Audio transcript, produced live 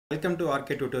Welcome to RK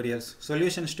Tutorials,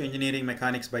 Solutions to Engineering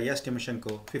Mechanics by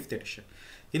Timoshenko, 5th edition.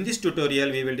 In this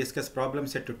tutorial, we will discuss problem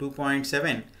set to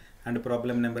 2.7 and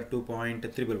problem number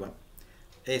 2.311.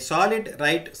 A solid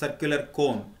right circular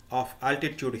cone of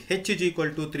altitude h is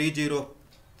equal to 304.6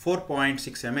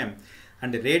 mm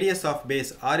and radius of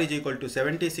base r is equal to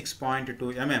 76.2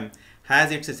 mm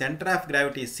has its center of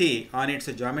gravity c on its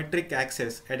geometric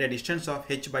axis at a distance of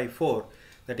h by 4,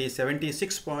 that is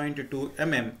 76.2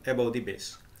 mm above the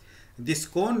base. This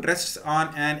cone rests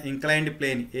on an inclined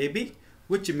plane AB,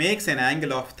 which makes an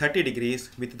angle of 30 degrees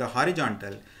with the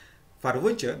horizontal, for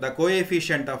which the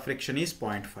coefficient of friction is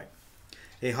 0.5.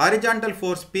 A horizontal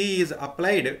force P is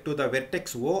applied to the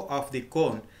vertex O of the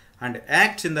cone and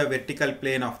acts in the vertical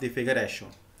plane of the figure as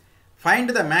shown. Find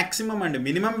the maximum and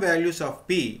minimum values of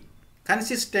P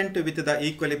consistent with the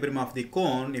equilibrium of the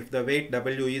cone if the weight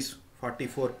W is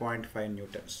 44.5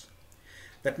 newtons.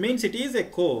 That means it is a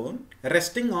cone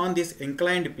resting on this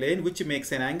inclined plane which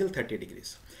makes an angle 30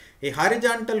 degrees. A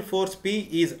horizontal force P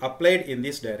is applied in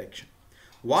this direction.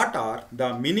 What are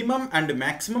the minimum and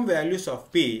maximum values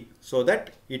of P so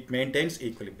that it maintains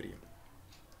equilibrium?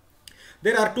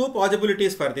 There are two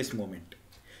possibilities for this moment.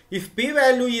 If P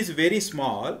value is very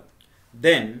small,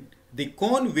 then the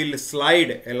cone will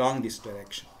slide along this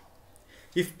direction.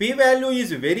 If P value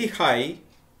is very high,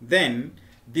 then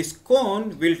this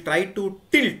cone will try to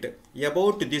tilt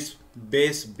about this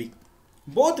base B.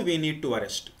 Both we need to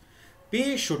arrest.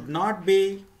 P should not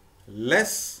be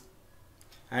less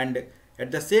and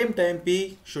at the same time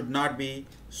P should not be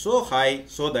so high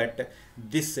so that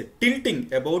this tilting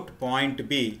about point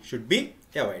B should be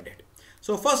avoided.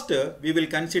 So first we will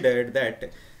consider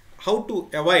that how to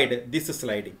avoid this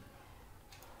sliding.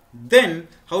 Then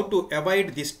how to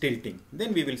avoid this tilting.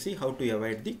 Then we will see how to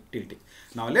avoid the tilting.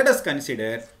 Now let us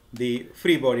consider the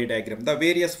free body diagram. The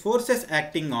various forces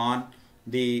acting on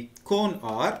the cone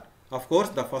are, of course,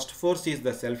 the first force is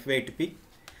the self weight P,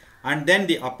 and then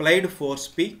the applied force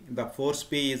P. The force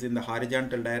P is in the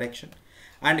horizontal direction,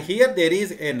 and here there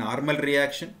is a normal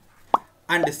reaction.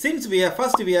 And since we are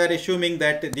assuming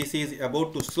that this is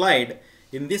about to slide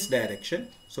in this direction,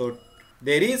 so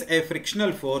there is a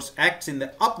frictional force acts in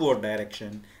the upward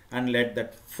direction, and let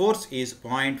that force is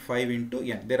 0.5 into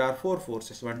n. There are four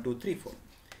forces, 1, 2, 3, 4.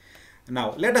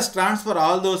 Now let us transfer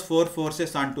all those four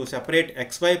forces onto separate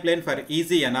xy plane for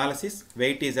easy analysis.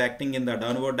 Weight is acting in the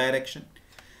downward direction.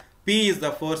 P is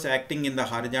the force acting in the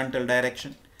horizontal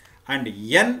direction, and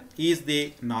n is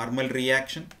the normal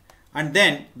reaction, and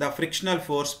then the frictional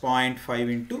force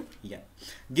 0.5 into n.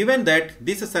 Given that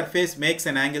this surface makes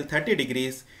an angle 30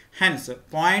 degrees, hence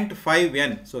 0.5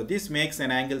 n, so this makes an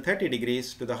angle 30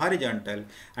 degrees to the horizontal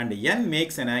and n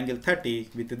makes an angle 30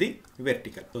 with the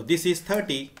vertical. So this is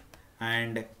 30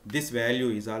 and this value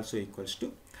is also equals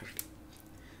to 30.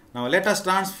 Now let us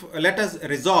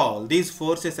resolve these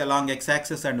forces along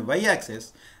x-axis and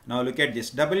y-axis. Now look at this,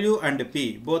 W and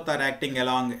P both are acting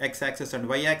along x-axis and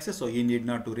y-axis, so you need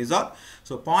not to resolve.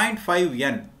 So 0.5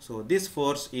 n, so this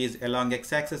force is along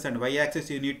x-axis and y-axis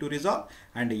you need to resolve,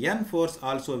 and n force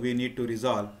also we need to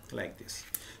resolve like this.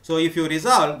 So if you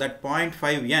resolve that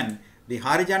 0.5 n, the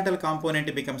horizontal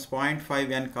component becomes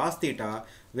 0.5 n cos theta,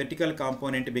 vertical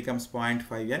component becomes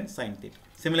 0.5 n sin theta.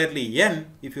 Similarly, n,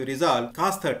 if you resolve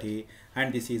cos 30,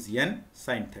 and this is n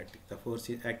sin 30. The force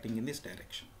is acting in this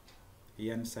direction,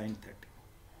 n sin 30.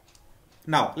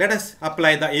 Now, let us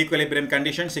apply the equilibrium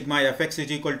condition. Sigma fx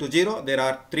is equal to 0. There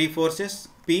are three forces,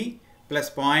 P plus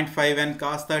 0.5 n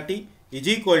cos 30 is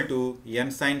equal to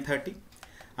n sin 30.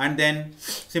 And then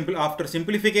after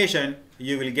simplification,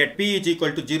 you will get P is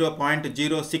equal to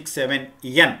 0.067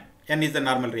 n. N is the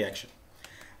normal reaction.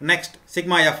 Next,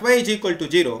 sigma Fy is equal to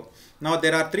 0. Now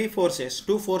there are three forces,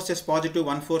 two forces positive,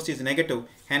 one force is negative.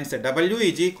 Hence W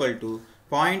is equal to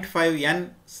 0.5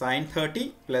 n sin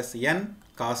 30 plus n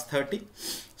cos 30.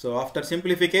 So after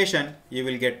simplification, you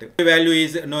will get the value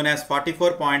is known as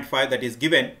 44.5, that is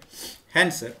given.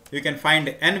 Hence you can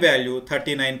find n value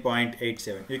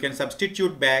 39.87. You can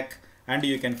substitute back and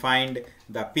you can find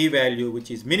the P value,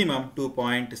 which is minimum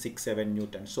 2.67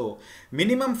 Newton. So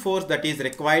minimum force that is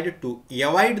required to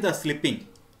avoid the slipping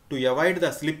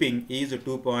is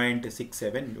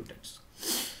 2.67 Newtons.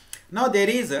 Now there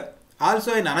is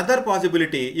also another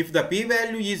possibility. If the P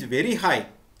value is very high,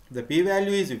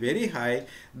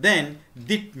 then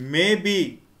it may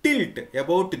be tilt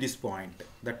about this point.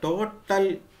 The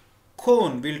total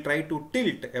cone will try to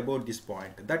tilt about this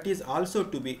point. That is also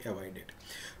to be avoided.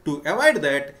 To avoid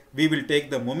that, we will take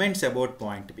the moments about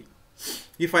point B.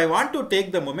 If I want to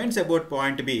take the moments about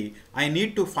point B, I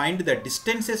need to find the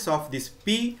distances of this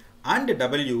P and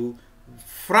W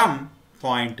from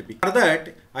point B. For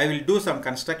that, I will do some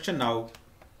construction now.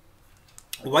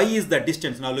 Y is the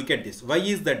distance. Now look at this. Y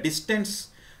is the distance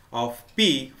of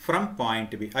P from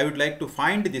point B. I would like to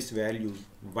find this value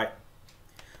Y.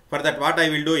 For that, what I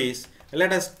will do is,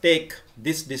 let us take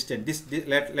this distance.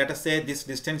 Let us say this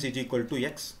distance is equal to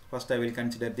X. First, I will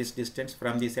consider this distance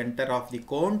from the center of the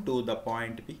cone to the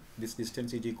point P. This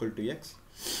distance is equal to X.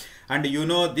 And you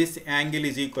know this angle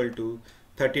is equal to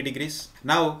 30 degrees.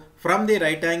 Now, from the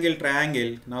right angle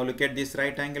triangle, now look at this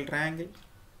right angle triangle.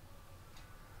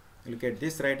 Look at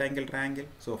this right angle triangle.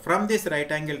 So, from this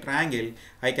right angle triangle,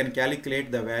 I can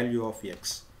calculate the value of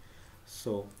X.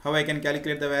 So, how I can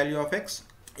calculate the value of X?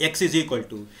 X is equal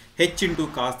to H into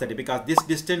cos 30, because this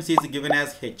distance is given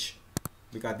as H.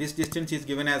 Because this distance is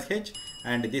given as H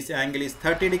and this angle is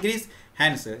 30 degrees.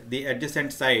 Hence, the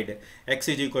adjacent side X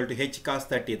is equal to H cos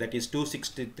 30, that is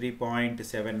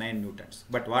 263.79 newtons.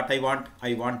 But what I want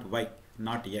Y,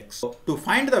 not X. So, to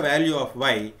find the value of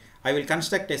Y, I will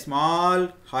construct a small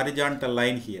horizontal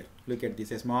line here. Look at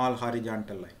this, a small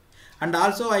horizontal line. And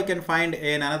also I can find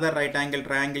another right angle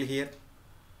triangle here.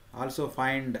 I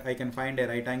can find a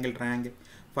right angle triangle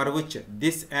for which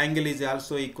this angle is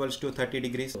also equals to 30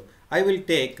 degrees. So I will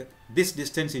take this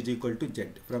distance is equal to Z.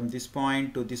 From this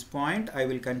point to this point, I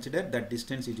will consider that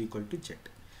distance is equal to Z.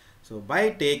 So by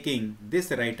taking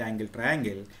this right angle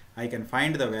triangle, I can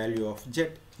find the value of Z.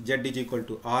 Z is equal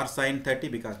to R sin 30,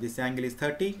 because this angle is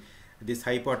 30. This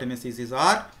hypotenuse is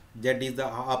R. Z is the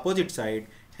opposite side.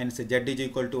 Hence Z is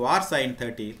equal to R sin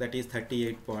 30, that is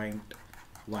 38.1.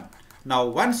 Now,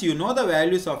 once you know the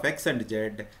values of X and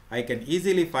Z, I can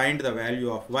easily find the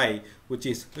value of Y, which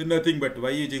is nothing but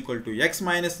Y is equal to X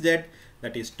minus Z,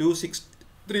 that is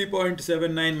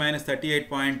 263.79 minus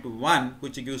 38.1,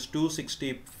 which gives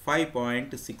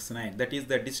 265.69. That is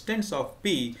the distance of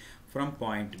P from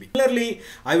point B. Similarly,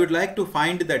 I would like to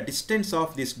find the distance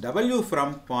of this W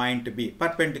from point B,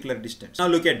 perpendicular distance. Now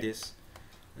look at this.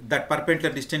 That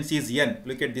perpendicular distance is N.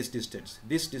 Look at this distance.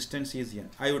 This distance is N.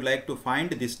 I would like to find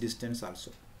this distance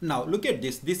also. Now look at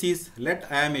this. This is,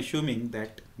 I am assuming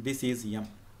that this is M.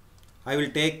 I will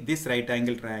take this right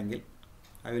angle triangle.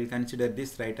 I will consider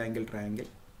this right angle triangle.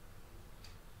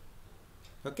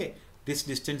 Okay. This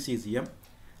distance is M.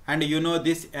 And you know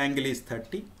this angle is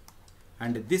 30.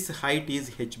 And this height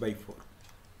is H by 4.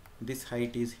 This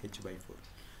height is H by 4.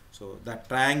 So the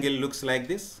triangle looks like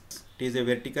this. It is a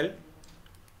vertical.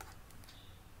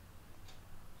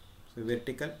 So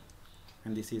vertical,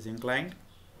 and this is inclined.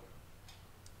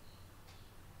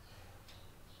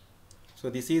 So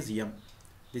this is M.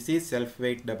 This is self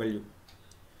weight W.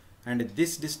 And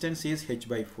this distance is H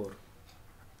by 4.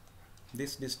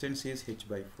 This distance is H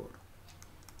by 4.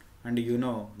 And you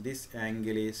know this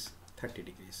angle is 30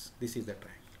 degrees. This is the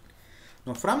triangle.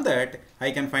 Now from that,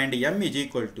 I can find M is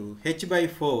equal to H by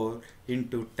 4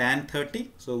 into tan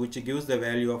 30, so which gives the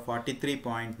value of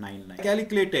 43.99. I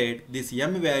calculated this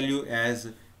M value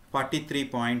as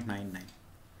 43.99.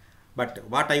 But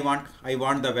what I want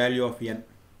the value of N.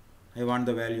 I want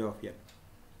the value of N.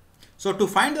 So to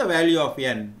find the value of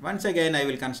N, once again I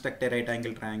will construct a right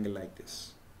angle triangle like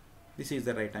this. This is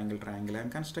the right angle triangle I am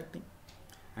constructing.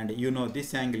 And you know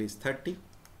this angle is 30.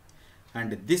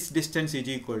 And this distance is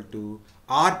equal to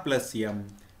R plus M,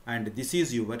 and this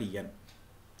is your N.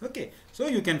 Okay, so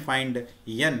you can find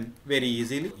N very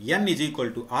easily. N is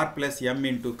equal to R plus M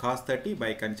into cos 30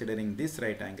 by considering this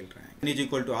right angle triangle. N is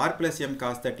equal to R plus M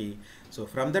cos 30. So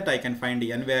from that I can find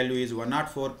N value is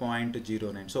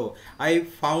 104.09. So I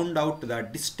found out the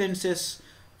distances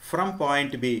from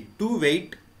point B to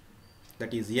weight,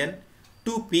 that is N,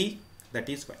 to P, that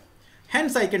is Y.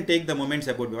 Hence, I can take the moments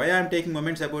about B. Why I am taking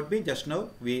moments about B? Just now,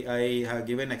 I have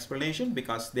given explanation,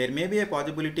 because there may be a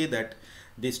possibility that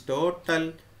this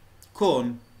total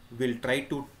cone will try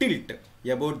to tilt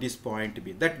about this point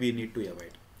B. That we need to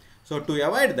avoid. So, to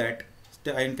avoid that,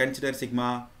 I can consider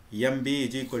sigma MB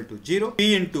is equal to 0.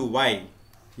 P into Y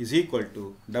is equal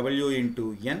to W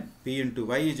into N. P into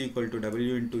Y is equal to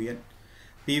W into N.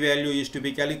 P value is to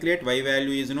be calculated. Y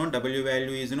value is known. W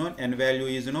value is known. N value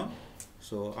is known.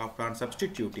 So after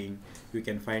substituting, you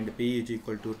can find P is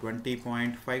equal to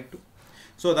 20.52.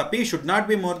 So the P should not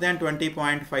be more than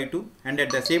 20.52, and at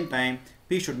the same time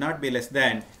P should not be less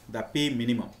than the P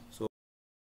minimum.